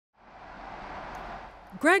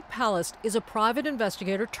Greg Palast is a private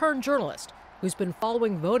investigator turned journalist who's been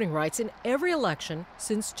following voting rights in every election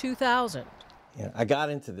since 2000. I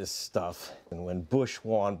got into this stuff when Bush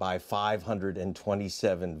won by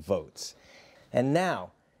 527 votes. And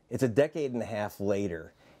now, it's a decade and a half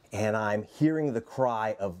later, and I'm hearing the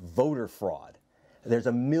cry of voter fraud. There's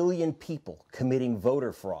 1 million people committing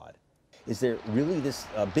voter fraud. Is there really this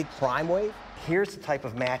big crime wave? Here's the type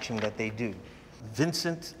of matching that they do.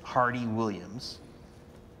 Vincent Hardy Williams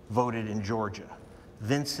voted in Georgia.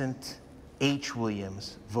 Vincent H.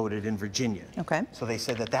 Williams voted in Virginia. Okay. So they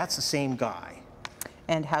said that that's the same guy.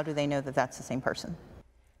 And how do they know that that's the same person?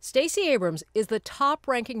 Stacey Abrams is the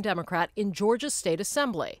top-ranking Democrat in Georgia's state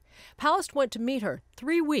assembly. Palast went to meet her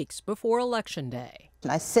 3 weeks before Election Day.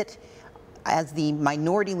 I sit as the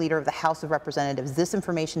minority leader of the House of Representatives. This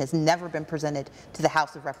information has never been presented to the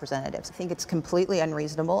House of Representatives. I think it's completely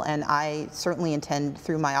unreasonable, and I certainly intend,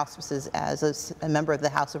 through my auspices as a member of the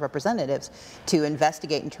House of Representatives, to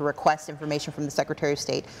investigate and to request information from the Secretary of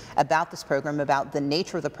State about this program, about the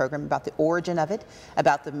nature of the program, about the origin of it,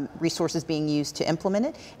 about the resources being used to implement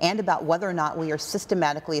it, and about whether or not we are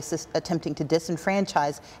systematically attempting to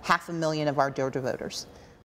disenfranchise 500,000 of our Georgia voters.